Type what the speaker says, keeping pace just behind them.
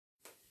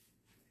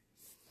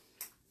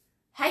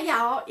Hey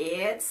y'all,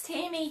 it's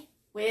Tammy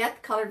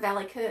with Colored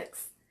Valley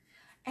Cooks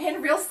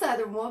and Real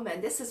Southern Woman.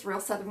 This is Real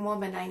Southern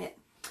Woman, ain't it?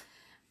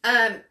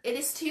 It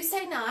is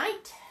Tuesday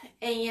night,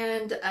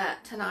 and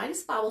tonight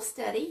is Bible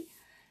study.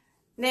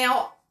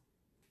 Now,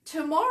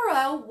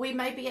 tomorrow we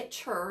may be at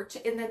church,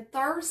 and then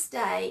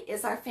Thursday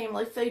is our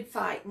family food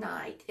fight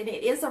night, and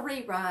it is a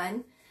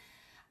rerun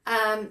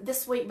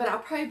this week, but I'll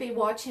probably be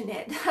watching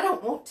it. I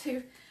don't want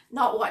to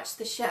not watch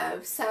the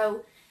show,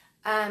 so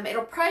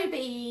it'll probably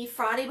be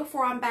Friday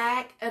before I'm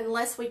back,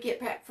 unless we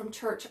get back from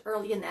church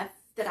early enough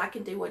that I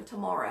can do one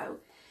tomorrow.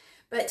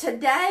 But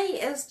today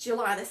is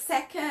July the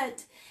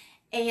 2nd,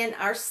 and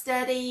our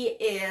study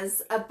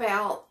is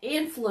about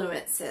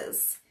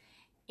influences.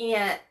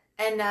 And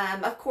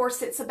of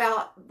course, it's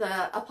about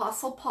the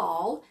Apostle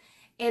Paul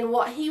and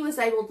what he was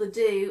able to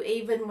do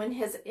even when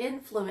his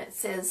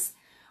influences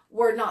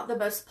were not the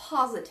most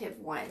positive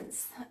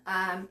ones.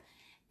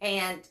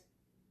 And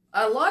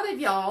a lot of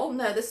y'all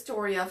know the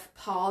story of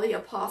Paul the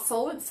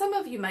Apostle, and some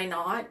of you may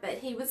not, but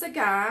he was a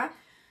guy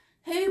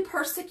who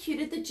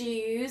persecuted the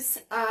Jews,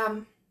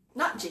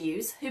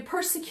 who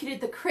persecuted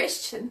the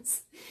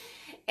Christians,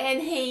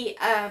 and he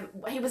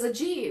was a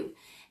Jew.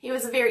 He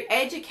was a very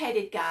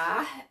educated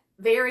guy,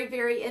 very,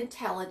 very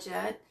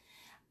intelligent.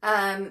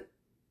 I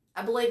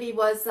believe he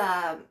was,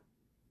 trying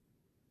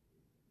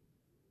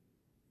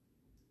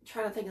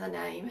to think of the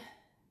name.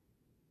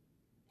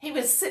 He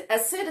was a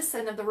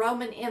citizen of the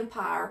Roman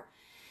Empire,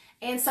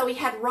 and so he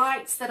had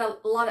rights that a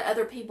lot of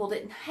other people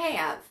didn't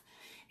have.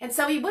 And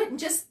so he wasn't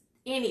just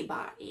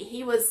anybody.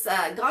 He was,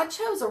 God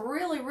chose a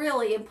really,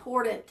 really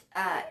important,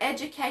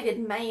 educated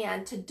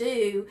man to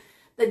do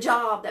the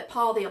job that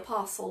Paul the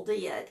Apostle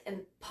did.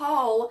 And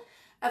Paul,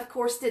 of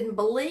course, didn't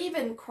believe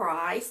in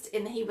Christ,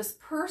 and he was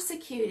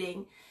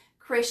persecuting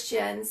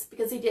Christians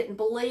because he didn't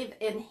believe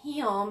in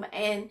him,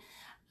 and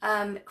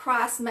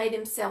Christ made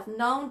himself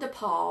known to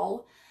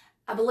Paul.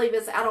 I believe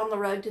it's out on the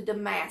road to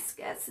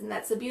Damascus, and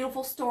that's a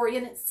beautiful story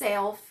in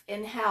itself,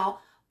 and how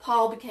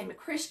Paul became a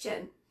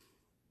Christian.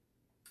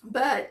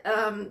 But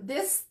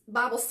this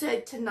Bible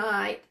study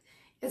tonight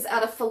is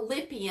out of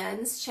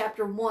Philippians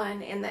chapter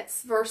 1, and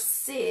that's verse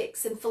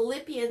 6. And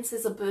Philippians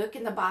is a book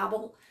in the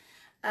Bible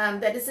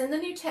that is in the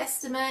New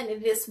Testament.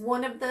 It is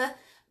one of the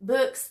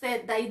books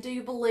that they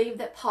do believe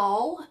that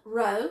Paul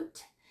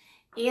wrote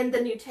in the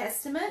New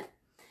Testament.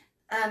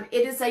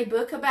 It is a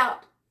book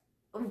about,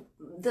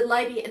 the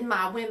lady in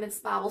my women's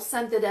Bible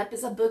summed it up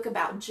as a book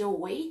about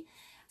joy.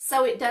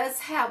 So it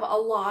does have a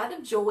lot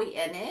of joy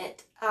in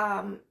it.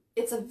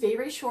 It's a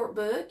very short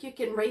book. You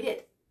can read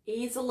it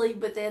easily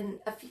within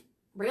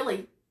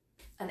really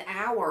an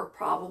hour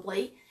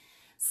probably.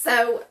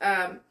 So,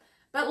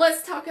 but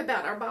let's talk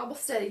about our Bible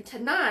study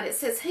tonight. It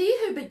says, "He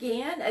who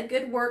began a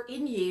good work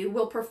in you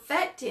will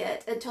perfect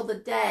it until the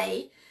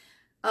day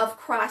of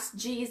Christ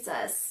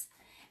Jesus."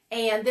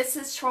 And this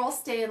is Charles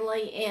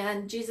Stanley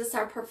and Jesus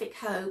Our Perfect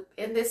Hope.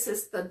 And this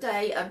is the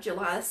day of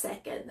July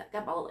 2nd. I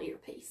got my little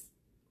earpiece.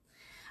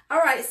 All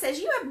right, it says,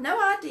 "You have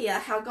no idea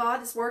how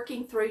God is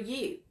working through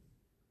you.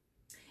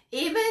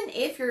 Even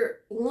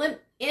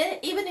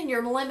in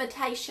your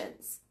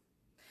limitations."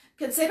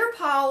 Consider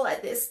Paul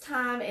at this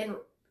time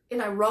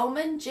in a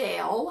Roman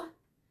jail.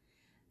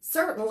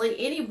 Certainly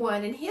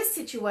anyone in his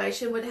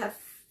situation would have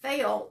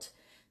felt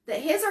that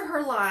his or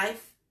her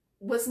life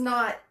was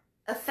not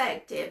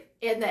effective,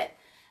 and that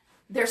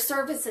their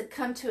service had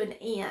come to an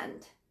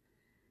end.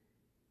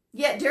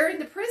 Yet during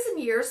the prison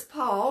years,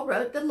 Paul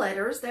wrote the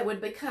letters that would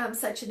become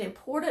such an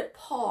important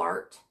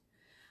part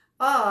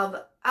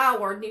of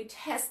our New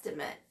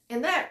Testament.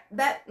 And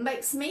that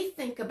makes me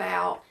think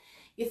about,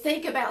 you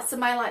think about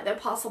somebody like the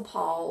Apostle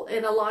Paul,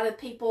 and a lot of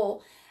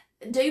people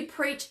do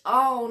preach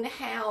on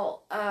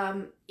how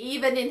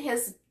even in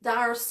his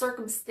dire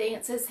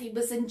circumstances, he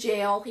was in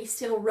jail, he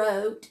still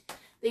wrote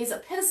these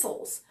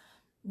epistles.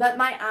 But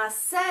might I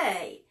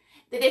say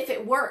that if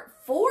it weren't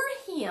for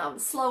him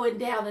slowing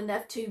down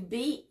enough to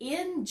be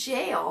in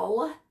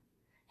jail,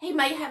 he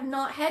may have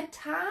not had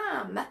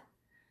time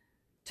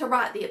to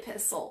write the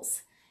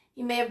epistles.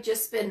 He may have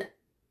just been,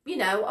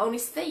 on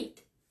his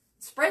feet,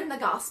 spreading the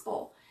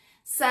gospel.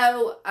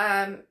 So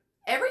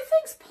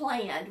everything's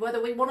planned, whether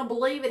we want to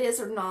believe it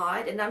is or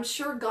not. And I'm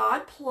sure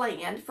God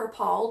planned for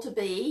Paul to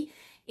be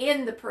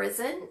in the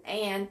prison,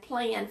 and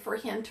planned for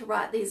him to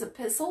write these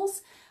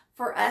epistles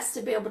for us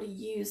to be able to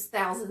use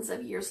thousands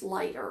of years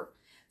later.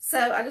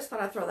 So I just thought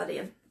I'd throw that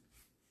in.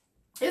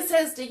 It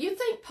says, "Do you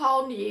think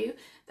Paul knew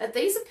that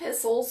these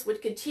epistles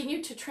would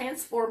continue to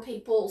transform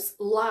people's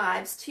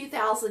lives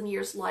 2,000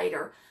 years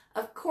later?"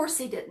 Of course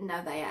he didn't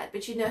know that.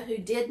 But you know who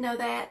did know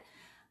that?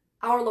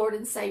 Our Lord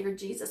and Savior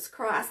Jesus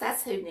Christ.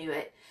 That's who knew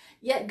it.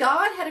 Yet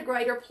God had a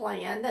greater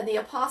plan than the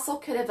apostle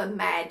could have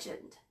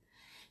imagined.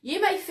 You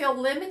may feel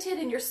limited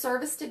in your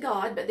service to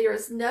God, but there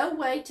is no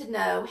way to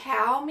know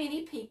how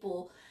many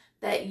people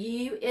that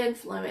you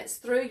influence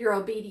through your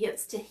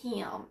obedience to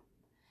him.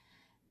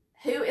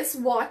 Who is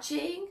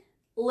watching,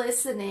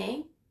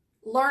 listening,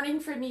 learning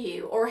from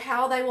you, or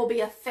how they will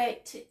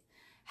affect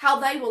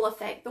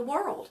the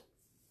world.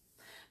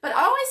 But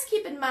always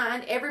keep in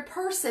mind, every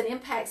person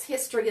impacts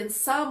history in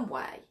some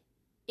way,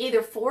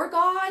 either for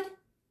God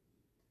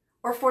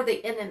or for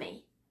the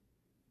enemy.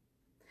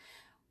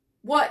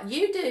 What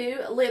you do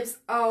lives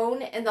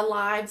on in the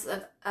lives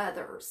of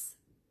others.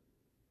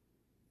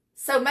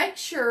 So make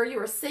sure you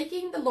are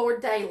seeking the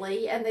Lord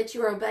daily and that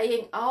you are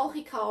obeying all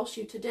He calls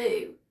you to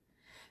do,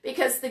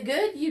 because the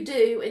good you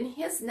do in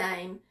His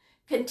name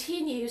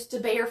continues to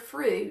bear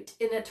fruit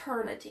in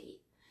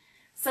eternity.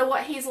 So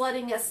what He's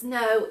letting us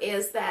know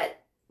is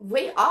that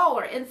we all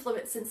are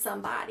influencing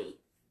somebody.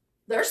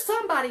 There's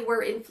somebody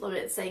we're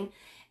influencing,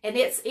 and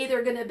it's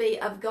either going to be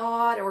of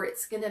God or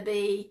it's going to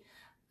be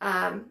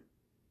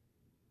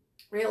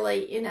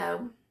really,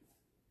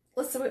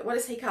 what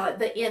does He call it?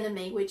 The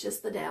enemy, which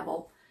is the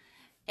devil.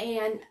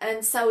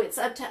 And so it's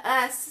up to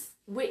us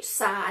which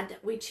side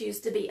we choose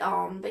to be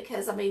on,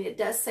 because, it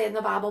does say in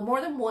the Bible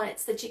more than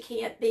once that you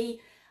can't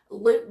be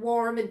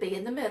lukewarm and be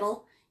in the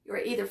middle. You're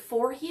either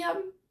for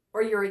Him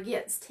or you're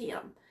against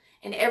Him.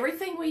 And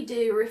everything we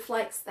do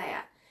reflects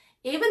that.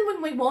 Even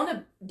when we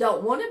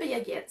don't want to be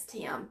against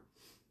Him,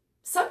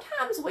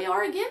 sometimes we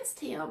are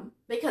against Him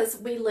because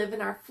we live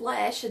in our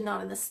flesh and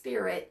not in the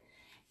Spirit.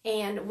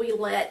 And we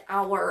let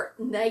our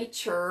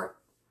nature,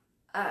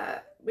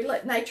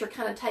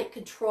 kind of take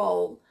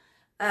control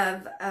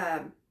of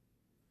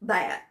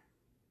that.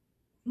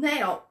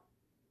 Now,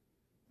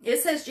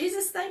 it says,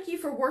 Jesus, thank you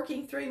for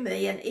working through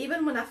me, and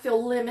even when I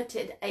feel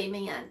limited,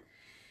 amen.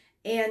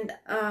 And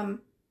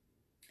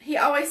he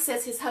always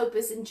says his hope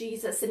is in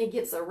Jesus, and he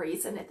gives a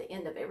reason at the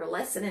end of every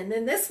lesson. And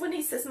then this one,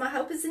 he says, my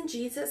hope is in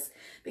Jesus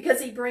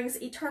because he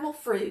brings eternal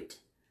fruit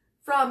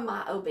from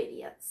my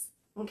obedience.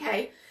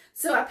 Okay,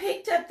 so I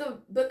picked up the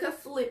book of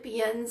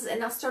Philippians,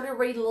 and I started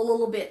reading a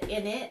little bit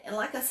in it. And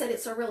like I said,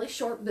 it's a really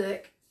short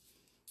book.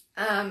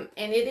 And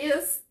it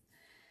is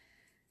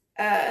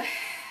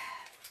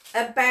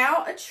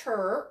about a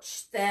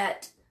church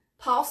that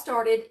Paul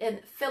started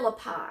in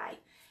Philippi.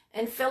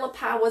 And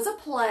Philippi was a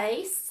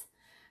place,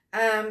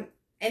 and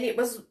it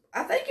was,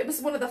 I think it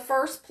was one of the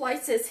first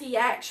places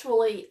I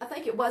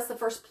think it was the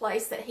first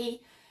place that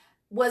he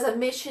was a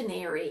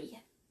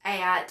missionary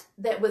at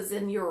that was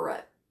in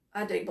Europe.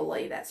 I do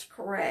believe that's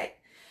correct.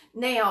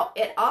 Now,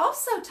 it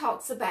also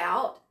talks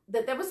about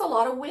that there was a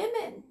lot of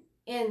women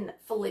in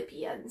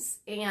Philippians,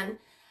 and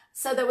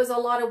so there was a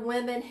lot of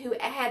women who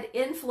had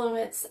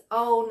influence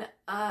on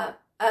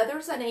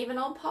others and even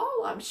on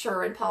Paul, I'm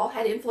sure, and Paul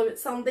had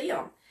influence on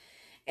them.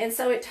 And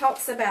so it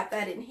talks about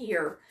that in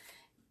here.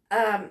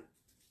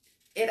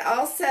 It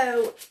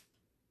also,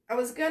 I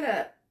was going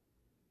to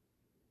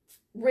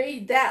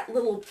read that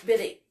little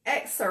bitty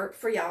excerpt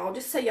for y'all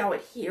just so y'all would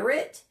hear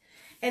it.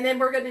 And then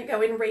we're going to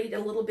go and read a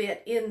little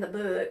bit in the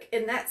book.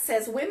 And that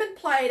says, women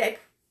played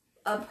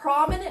a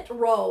prominent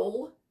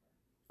role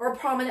or a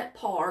prominent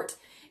part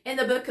in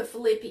the book of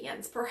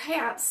Philippians,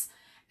 perhaps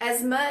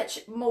as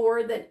much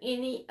more than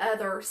any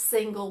other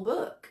single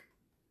book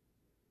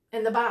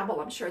in the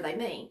Bible, I'm sure they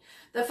mean.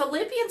 The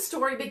Philippian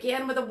story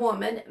began with a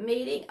woman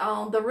meeting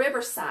on the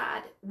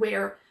riverside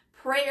where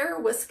prayer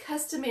was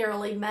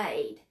customarily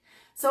made.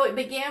 So it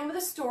began with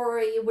a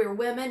story where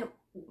women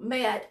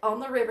met on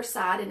the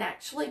riverside and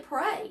actually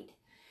prayed.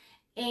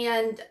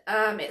 And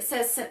it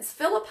says, since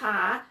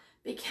Philippi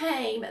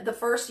became the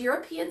first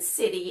European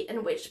city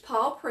in which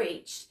Paul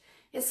preached,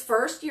 his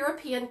first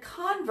European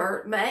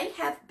convert may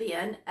have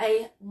been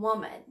a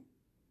woman,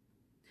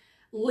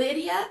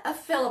 Lydia of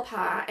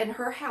Philippi, and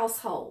her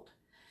household.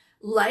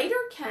 Later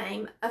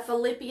came a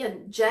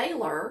Philippian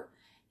jailer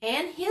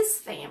and his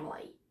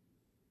family.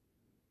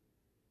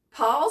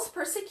 Paul's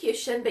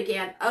persecution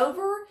began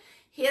over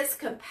his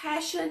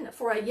compassion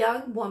for a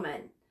young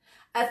woman,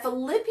 a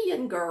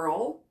Philippian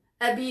girl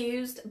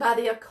abused by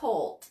the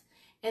occult.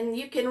 And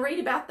you can read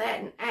about that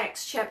in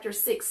Acts chapter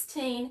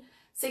 16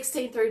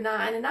 through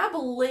 9. And I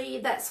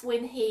believe that's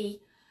when she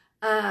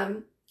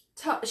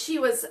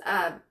was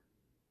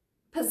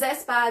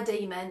possessed by a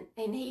demon,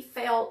 and he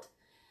felt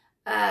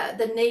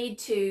the need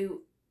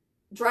to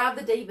drive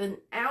the demon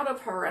out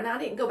of her. And I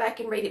didn't go back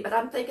and read it, but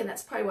I'm thinking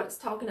that's probably what it's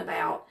talking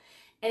about.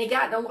 And he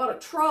got in a lot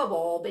of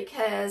trouble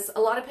because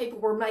a lot of people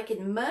were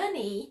making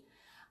money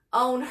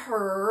on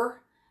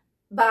her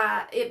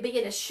by it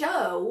being a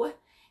show.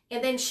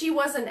 And then she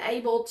wasn't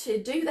able to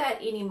do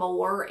that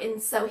anymore.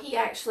 And so he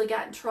actually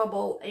got in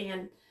trouble.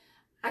 And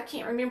I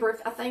can't remember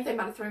I think they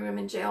might have thrown him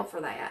in jail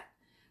for that.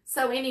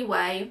 So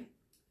anyway,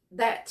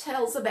 that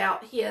tells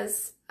about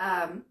his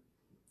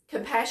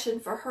compassion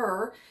for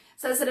her.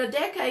 It says that a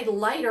decade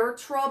later,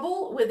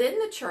 trouble within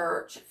the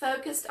church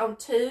focused on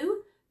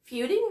two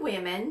feuding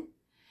women.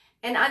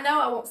 And I know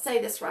I won't say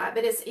this right,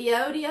 but it's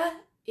Euodia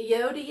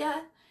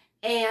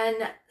and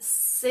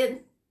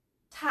Syntyche.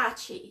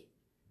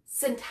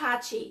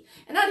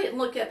 And I didn't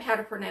look up how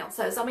to pronounce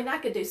those. I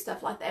could do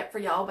stuff like that for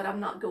y'all, but I'm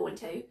not going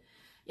to.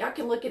 Y'all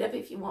can look it up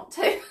if you want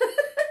to.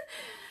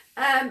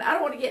 I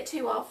don't want to get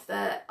too off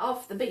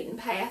the beaten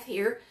path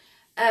here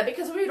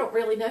because we don't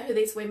really know who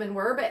these women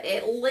were, but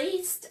at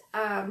least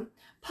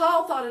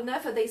Paul thought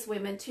enough of these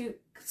women to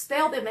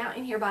spell them out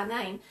in here by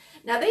name.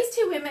 Now, these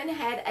two women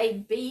had a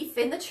beef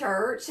in the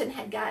church and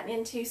had gotten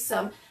into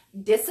some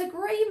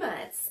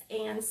disagreements.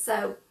 And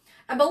so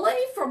I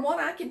believe, from what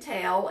I can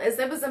tell, is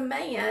there was a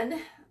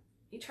man,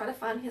 you try to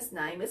find his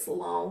name, it's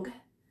long.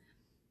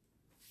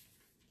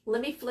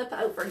 Let me flip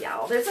over,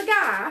 y'all. There's a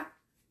guy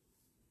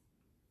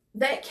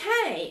that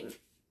came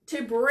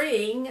to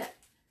bring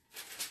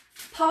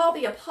Paul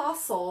the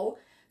Apostle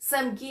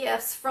some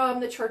gifts from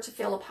the church of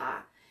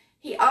Philippi.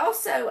 He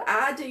also,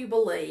 I do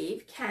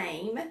believe,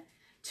 came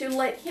to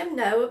let him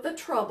know of the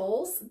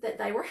troubles that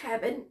they were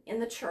having in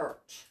the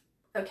church.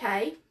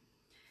 Okay?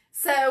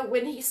 So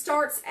when he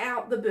starts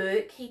out the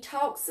book, he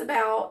talks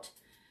about,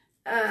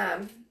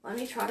 let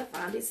me try to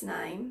find his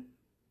name.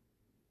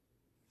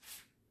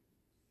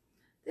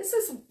 This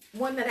is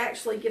one that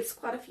actually gives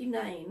quite a few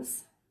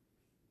names.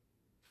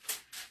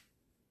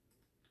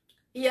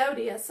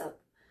 Eodius,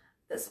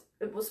 this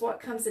it was what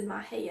comes in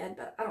my head,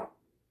 but I don't.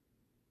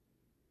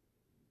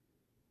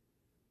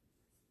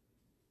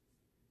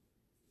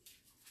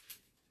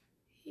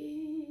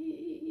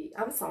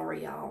 I'm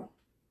sorry, y'all.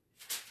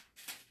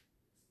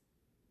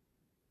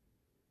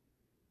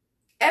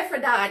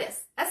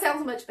 Epaphroditus. That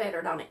sounds much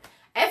better, don't it?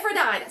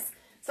 Epaphroditus.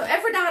 So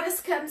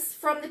Epaphroditus comes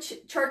from the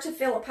church of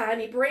Philippi,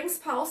 and he brings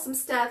Paul some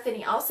stuff, and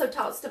he also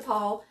talks to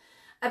Paul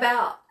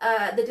about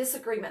the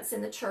disagreements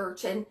in the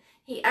church, and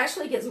he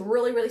actually gets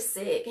really, really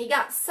sick. He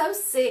got so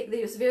sick that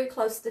he was very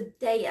close to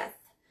death,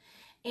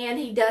 and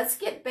he does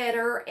get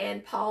better,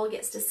 and Paul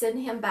gets to send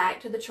him back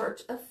to the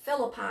church of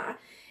Philippi.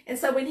 And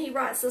so when he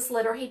writes this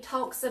letter, he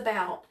talks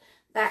about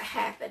that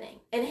happening,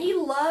 and he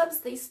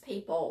loves these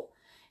people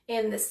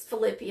in this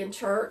Philippian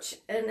church,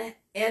 and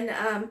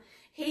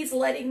he's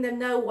letting them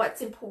know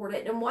what's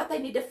important and what they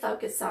need to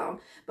focus on.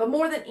 But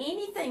more than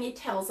anything, he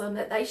tells them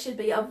that they should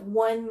be of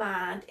one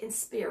mind and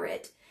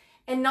spirit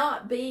and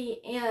not be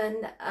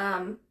in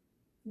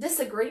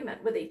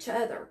disagreement with each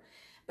other.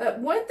 But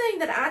one thing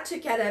that I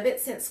took out of it,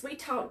 since we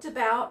talked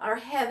about our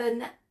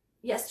heaven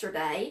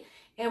yesterday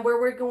and where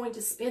we're going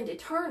to spend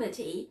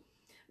eternity,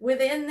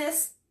 within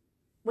this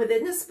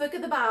book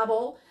of the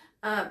Bible,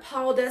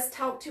 Paul does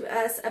talk to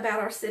us about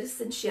our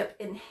citizenship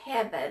in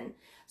heaven.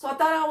 So I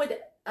thought I would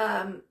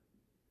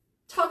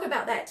talk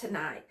about that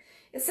tonight.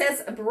 It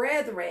says,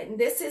 brethren,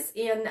 this is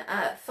in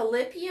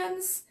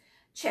Philippians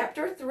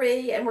chapter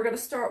 3, and we're going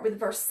to start with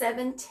verse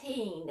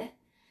 17.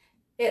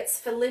 It's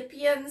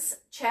Philippians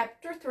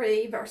chapter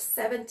 3, verse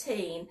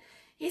 17.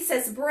 He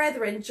says,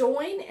 brethren,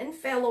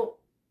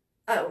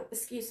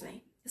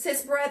 It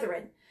says,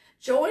 brethren,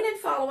 join in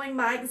following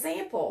my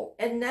example,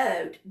 and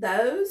note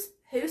those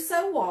who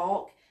so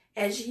walk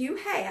as you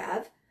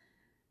have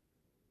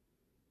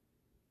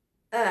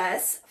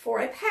us for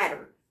a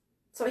pattern.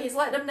 So he's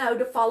letting them know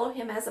to follow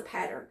him as a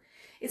pattern.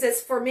 It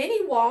says, for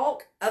many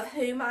walk, of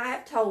whom I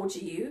have told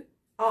you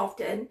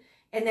often,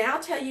 and now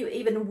tell you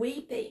even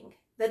weeping,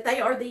 that they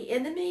are the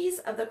enemies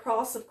of the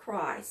cross of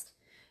Christ,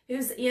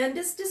 whose end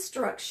is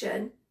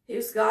destruction,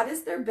 whose God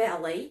is their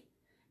belly,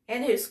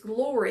 and whose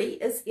glory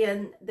is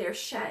in their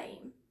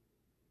shame,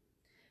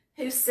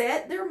 who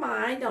set their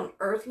mind on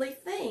earthly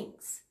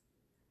things.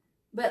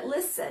 But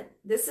listen,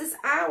 this is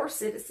our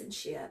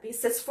citizenship. He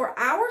says, for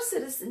our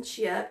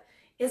citizenship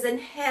is in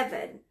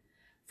heaven,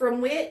 from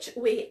which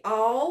we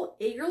all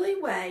eagerly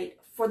wait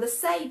for the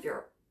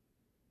Savior,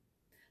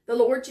 the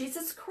Lord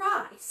Jesus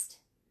Christ,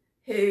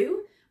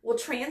 who will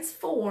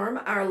transform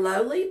our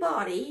lowly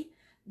body,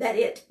 that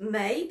it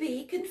may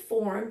be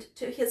conformed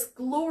to his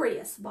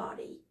glorious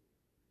body,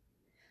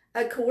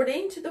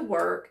 according to the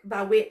work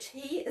by which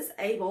he is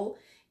able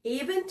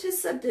even to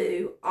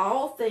subdue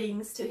all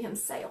things to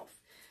himself.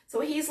 So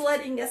he's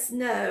letting us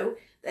know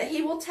that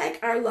he will take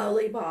our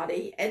lowly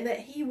body and that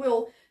he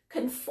will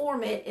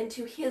conform it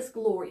into his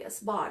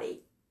glorious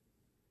body.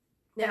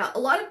 Now, a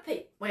lot of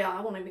people, well, I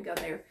won't even go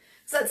there.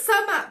 So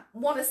some might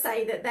want to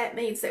say that that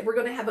means that we're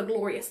going to have a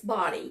glorious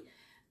body,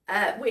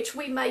 which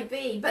we may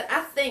be, but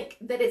I think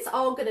that it's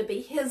all going to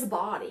be his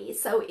body.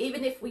 So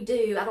even if we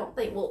do, I don't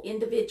think we'll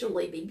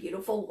individually be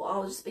beautiful. We'll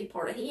all just be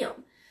part of him.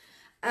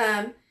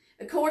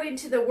 According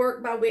to the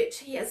work by which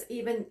he has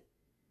even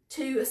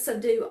to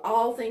subdue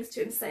all things to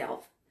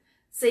himself.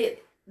 See,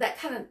 that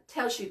kind of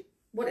tells you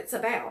what it's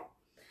about.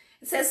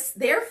 It says,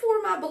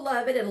 therefore, my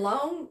beloved and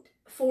longed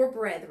for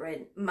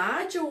brethren,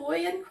 my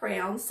joy and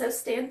crown, so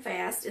stand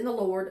fast in the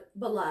Lord,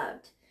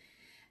 beloved.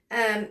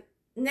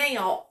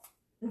 Now,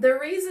 the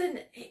reason,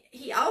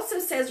 he also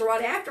says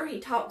right after he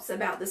talks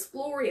about this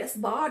glorious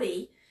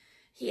body,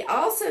 he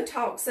also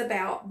talks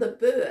about the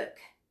book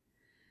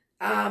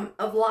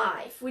of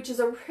life, which is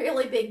a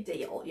really big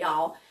deal,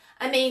 y'all.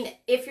 I mean,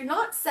 if you're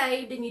not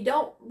saved and you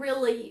don't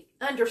really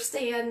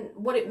understand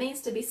what it means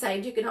to be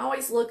saved, you can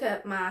always look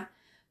up my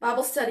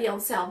Bible study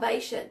on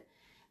salvation.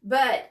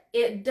 But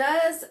it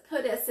does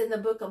put us in the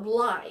book of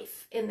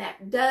life, and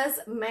that does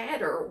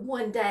matter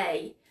one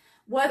day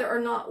whether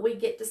or not we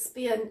get to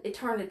spend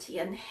eternity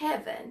in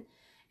heaven.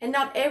 And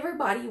not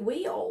everybody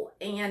will.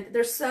 And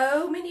there's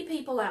so many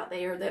people out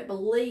there that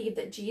believe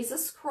that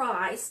Jesus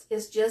Christ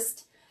is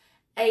just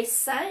a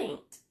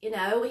saint. You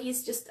know,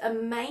 he's just a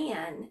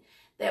man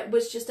that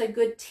was just a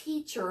good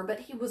teacher,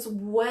 but he was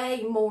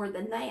way more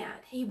than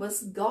that. He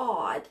was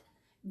God.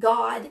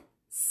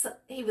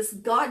 He was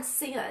God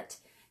sent,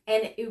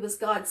 and it was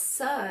God's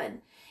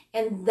son.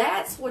 And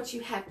that's what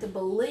you have to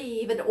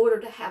believe in order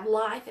to have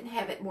life and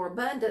have it more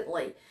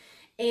abundantly.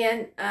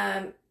 And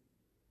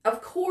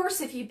of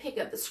course, if you pick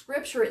up the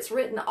scripture, it's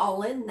written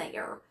all in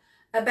there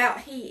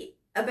about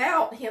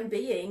him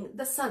being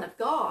the Son of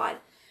God.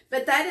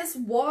 But that is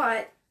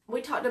what we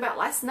talked about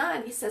last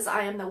night. He says,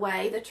 I am the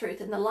way, the truth,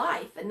 and the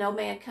life, and no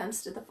man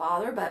comes to the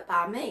Father but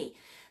by me.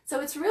 So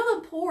it's real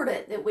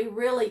important that we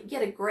really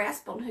get a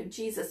grasp on who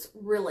Jesus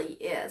really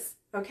is,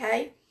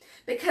 okay?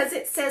 Because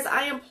it says,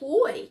 I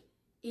employ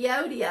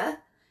Euodia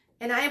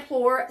and I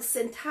implore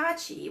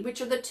Syntyche,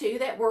 which are the two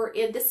that were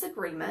in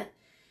disagreement,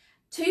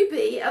 to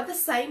be of the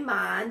same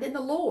mind in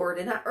the Lord.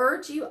 And I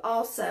urge you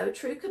also,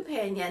 true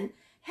companion,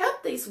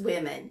 help these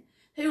women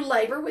who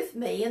labor with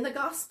me in the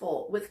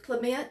gospel, with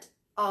Clement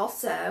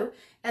also,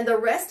 and the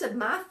rest of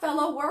my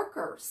fellow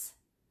workers,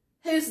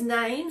 whose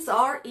names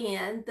are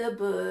in the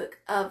book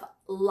of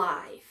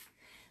life.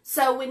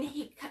 So when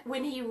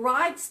he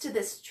writes to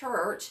this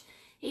church,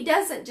 he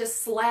doesn't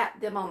just slap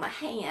them on the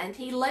hand.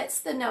 He lets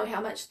them know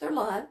how much they're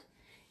loved.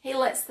 He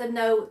lets them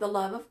know the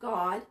love of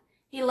God.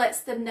 He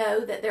lets them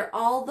know that they're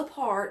all a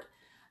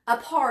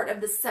part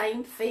of the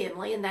same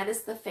family, and that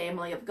is the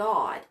family of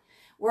God.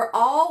 We're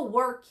all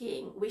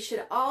working. We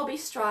should all be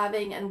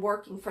striving and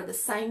working for the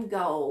same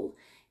goal,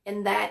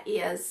 and that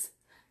is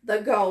the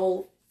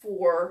goal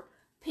for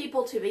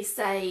people to be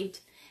saved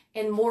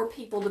and more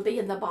people to be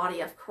in the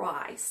body of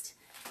Christ.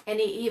 And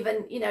he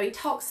even, he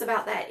talks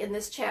about that in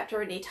this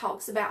chapter, and he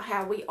talks about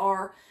how we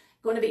are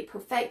going to be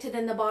perfected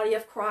in the body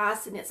of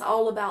Christ, and it's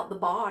all about the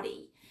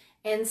body.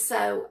 And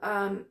so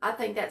I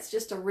think that's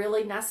just a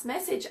really nice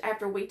message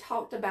after we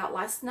talked about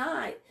last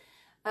night,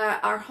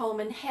 our home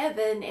in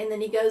heaven. And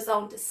then he goes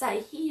on to say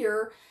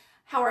here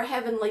how our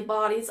heavenly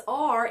bodies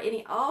are, and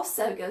he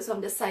also goes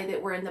on to say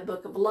that we're in the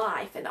book of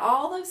life, and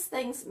all those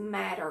things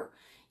matter,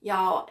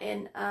 y'all.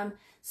 And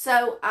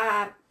so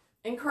I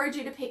encourage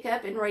you to pick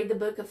up and read the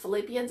book of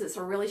Philippians. It's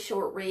a really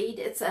short read.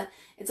 It's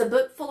a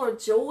book full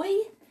of joy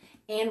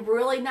and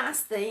really nice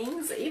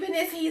things. Even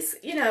if he's,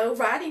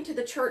 writing to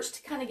the church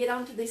to kind of get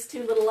on to these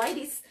two little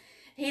ladies,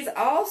 he's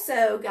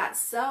also got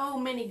so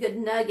many good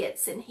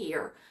nuggets in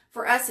here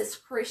for us as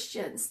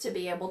Christians to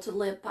be able to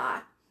live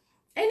by.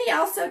 And he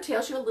also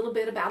tells you a little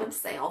bit about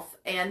himself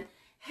and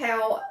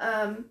how,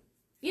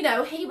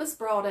 he was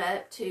brought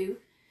up to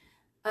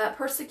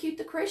persecute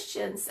the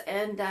Christians.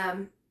 And,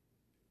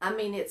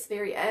 it's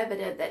very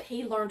evident that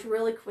he learned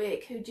really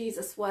quick who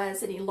Jesus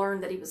was, and he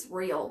learned that he was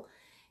real.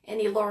 And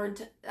he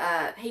learned,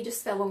 he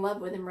just fell in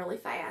love with him really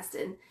fast.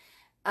 And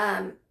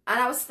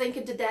I was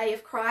thinking today,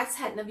 if Christ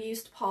hadn't have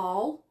used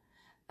Paul,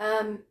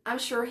 I'm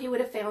sure he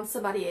would have found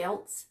somebody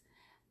else,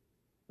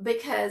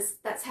 because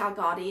that's how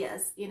God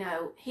is.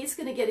 He's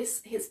going to get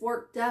his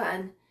work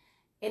done,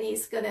 and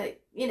he's going to,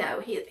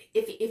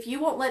 if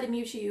you won't let him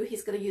use you,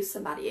 he's going to use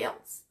somebody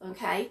else,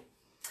 okay?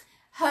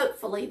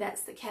 Hopefully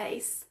that's the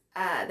case,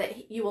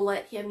 that you will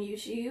let him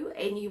use you,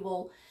 and you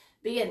will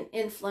be an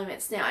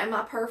influence. Now, am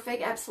I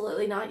perfect?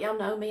 Absolutely not. Y'all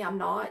know me. I'm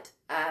not.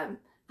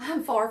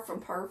 I'm far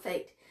from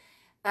perfect.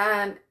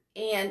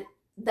 And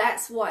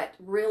that's what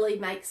really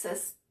makes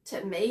us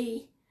to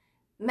be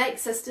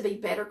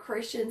better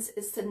Christians,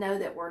 is to know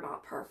that we're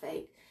not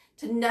perfect.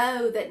 To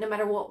know that no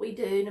matter what we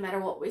do, no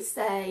matter what we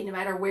say, no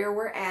matter where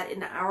we're at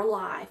in our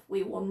life,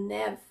 we will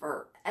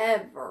never,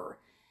 ever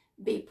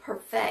be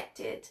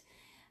perfected.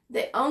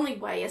 The only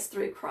way is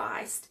through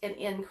Christ and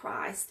in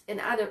Christ.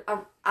 And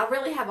I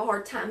really have a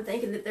hard time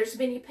thinking that there's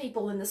many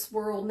people in this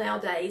world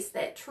nowadays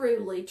that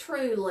truly,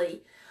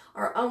 truly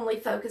are only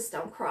focused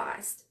on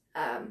Christ.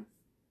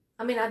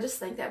 I just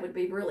think that would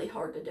be really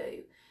hard to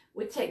do.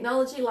 With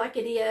technology like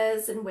it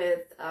is, and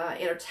with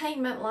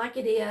entertainment like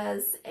it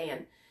is,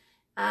 and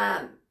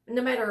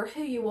no matter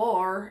who you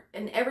are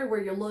and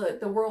everywhere you look,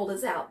 the world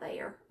is out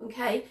there,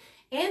 okay?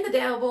 And the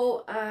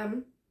devil,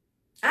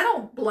 I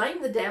don't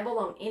blame the devil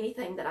on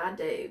anything that I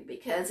do,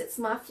 because it's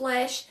my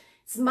flesh.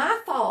 It's my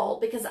fault,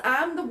 because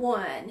I'm the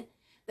one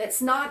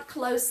that's not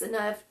close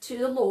enough to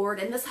the Lord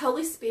and this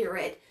Holy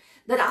Spirit,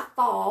 that I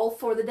fall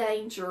for the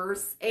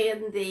dangers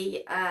and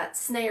the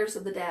snares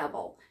of the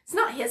devil. It's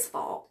not his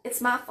fault.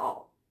 It's my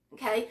fault,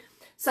 okay?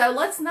 So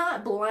let's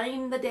not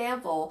blame the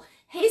devil.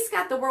 He's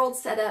got the world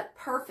set up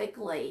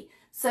perfectly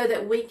so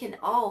that we can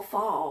all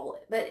fall.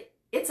 But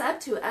it's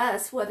up to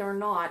us whether or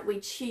not we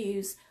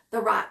choose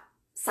the right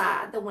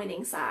side, the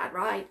winning side,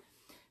 right?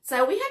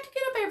 So we have to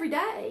get up every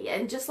day.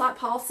 And just like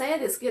Paul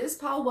said, as good as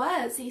Paul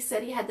was, he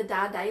said he had to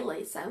die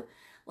daily. So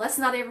let's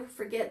not ever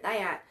forget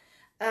that.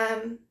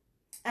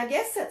 I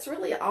guess that's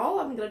really all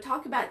I'm going to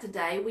talk about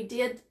today. We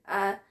did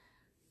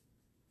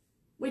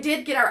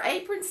get our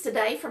aprons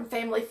today from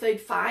Family Food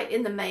Fight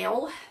in the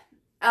mail.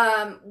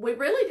 We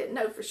really didn't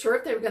know for sure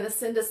if they were going to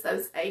send us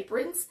those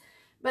aprons,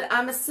 but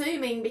I'm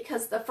assuming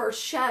because the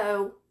first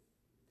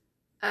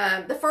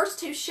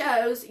two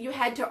shows, you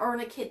had to earn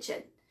a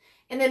kitchen.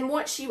 And then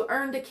once you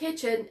earned a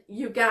kitchen,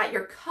 you got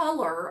your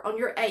color on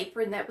your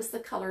apron. That was the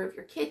color of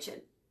your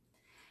kitchen.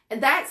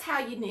 And that's how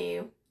you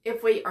knew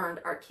if we earned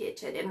our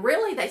kitchen. And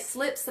really, they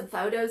slipped some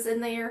photos in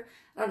there.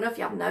 I don't know if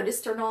y'all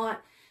noticed or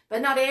not,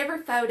 but not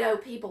every photo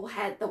people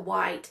had the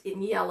white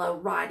and yellow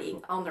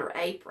writing on their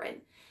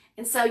apron.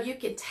 And so you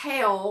could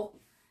tell,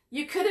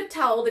 you could have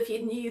told if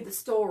you knew the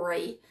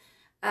story,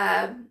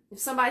 if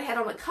somebody had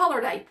on a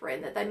colored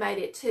apron that they made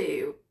it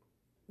to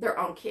their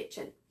own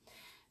kitchen.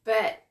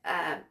 But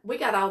we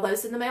got all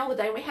those in the mail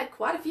today, and we had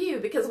quite a few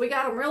because we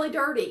got them really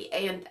dirty,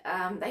 and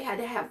they had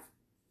to have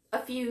a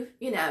few,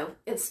 you know,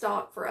 in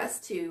stock for us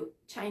to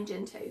change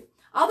into.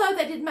 Although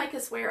they did make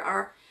us wear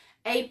our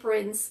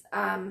aprons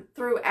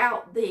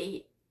throughout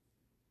the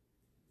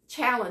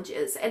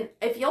challenges. And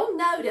if you'll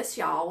notice,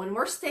 y'all, when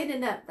we're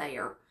standing up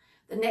there,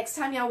 the next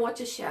time y'all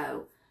watch a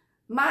show,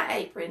 my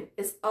apron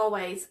is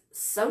always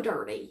so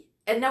dirty,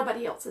 and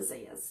nobody else's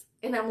is.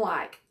 And I'm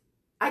like,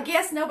 I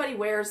guess nobody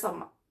wears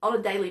them on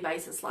a daily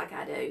basis like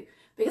I do,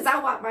 because I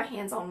wipe my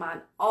hands on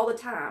mine all the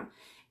time,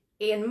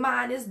 and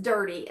mine is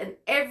dirty in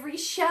every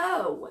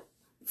show.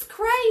 It's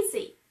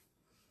crazy.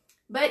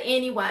 But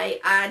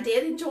anyway, I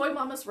did enjoy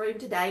Mama's room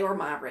today, or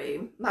my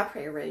room, my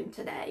prayer room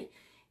today.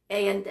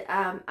 And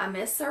I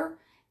miss her,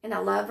 and I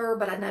love her,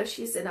 but I know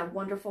she's in a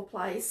wonderful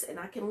place, and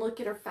I can look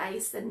at her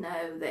face and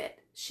know that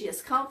she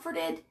is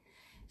comforted.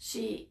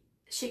 She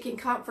can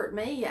comfort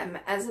me,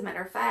 as a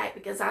matter of fact,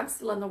 because I'm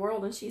still in the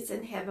world and she's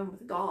in heaven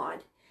with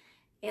God.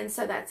 And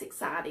so that's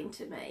exciting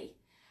to me.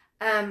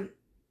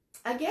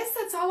 I guess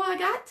that's all I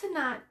got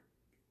tonight.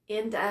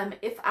 And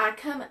if I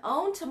come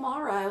on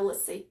tomorrow,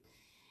 let's see,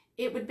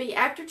 it would be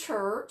after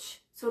church,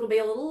 so it'll be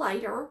a little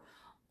later.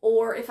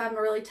 Or if I'm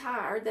really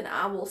tired, then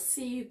I will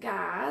see you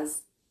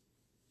guys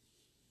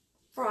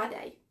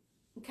Friday,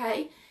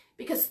 okay?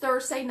 Because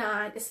Thursday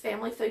night is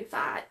Family Food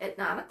Fight at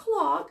 9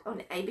 o'clock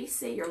on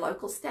ABC, your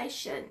local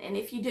station. And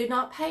if you do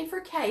not pay for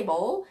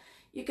cable,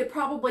 you could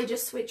probably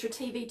just switch your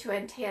TV to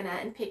antenna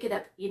and pick it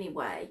up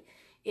anyway.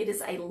 It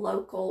is a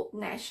local,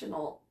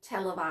 national,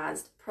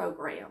 televised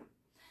program,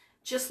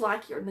 just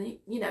like your,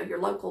 you know,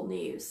 your local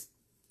news.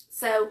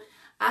 So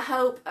I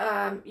hope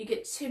you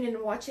get to tune in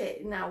and watch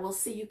it, and I will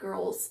see you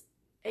girls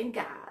and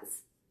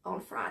guys on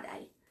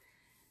Friday.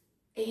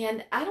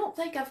 And I don't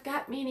think I've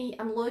got many.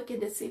 I'm looking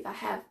to see if I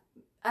have.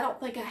 I don't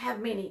think I have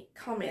many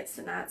comments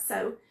tonight.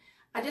 So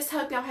I just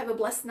hope y'all have a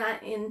blessed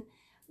night, and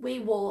we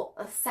will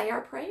say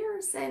our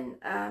prayers, and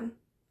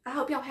I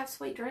hope y'all have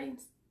sweet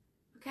dreams,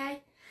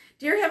 okay?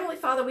 Dear Heavenly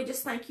Father, we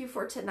just thank you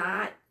for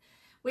tonight.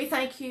 We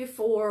thank you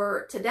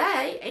for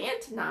today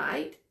and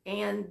tonight,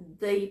 and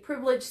the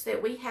privilege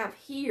that we have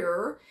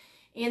here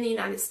in the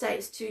United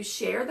States to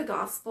share the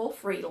gospel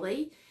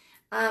freely,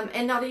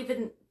 and not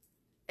even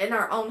in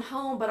our own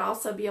home, but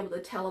also be able to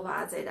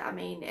televise it, I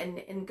mean,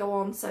 and go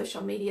on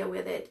social media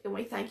with it. And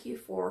we thank you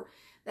for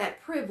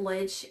that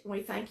privilege. We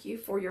thank you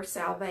for your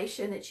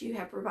salvation that you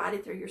have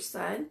provided through your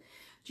Son,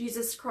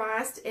 Jesus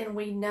Christ. And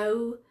we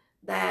know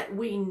that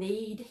we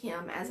need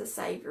him as a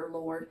Savior,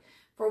 Lord.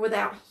 For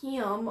without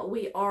him,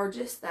 we are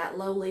just that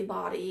lowly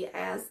body,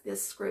 as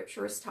this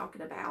scripture is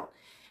talking about.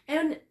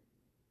 And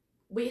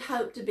we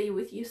hope to be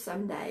with you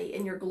someday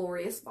in your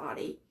glorious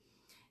body.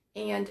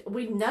 And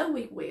we know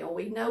we will.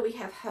 We know we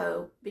have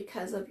hope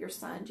because of your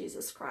Son,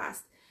 Jesus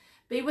Christ.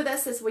 Be with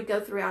us as we go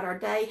throughout our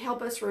day.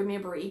 Help us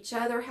remember each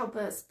other. Help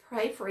us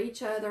pray for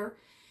each other.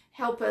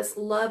 Help us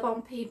love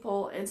on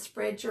people and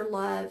spread your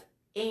love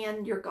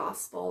and your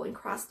gospel. In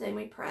Christ's name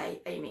we pray.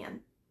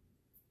 Amen.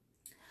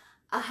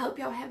 I hope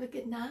y'all have a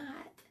good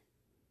night.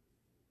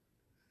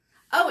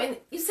 Oh, and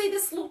you see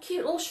this little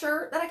cute little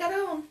shirt that I got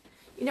on?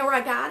 You know where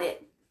I got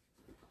it?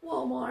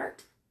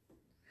 Walmart.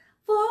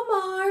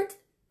 Walmart.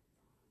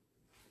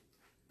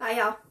 Bye,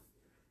 y'all.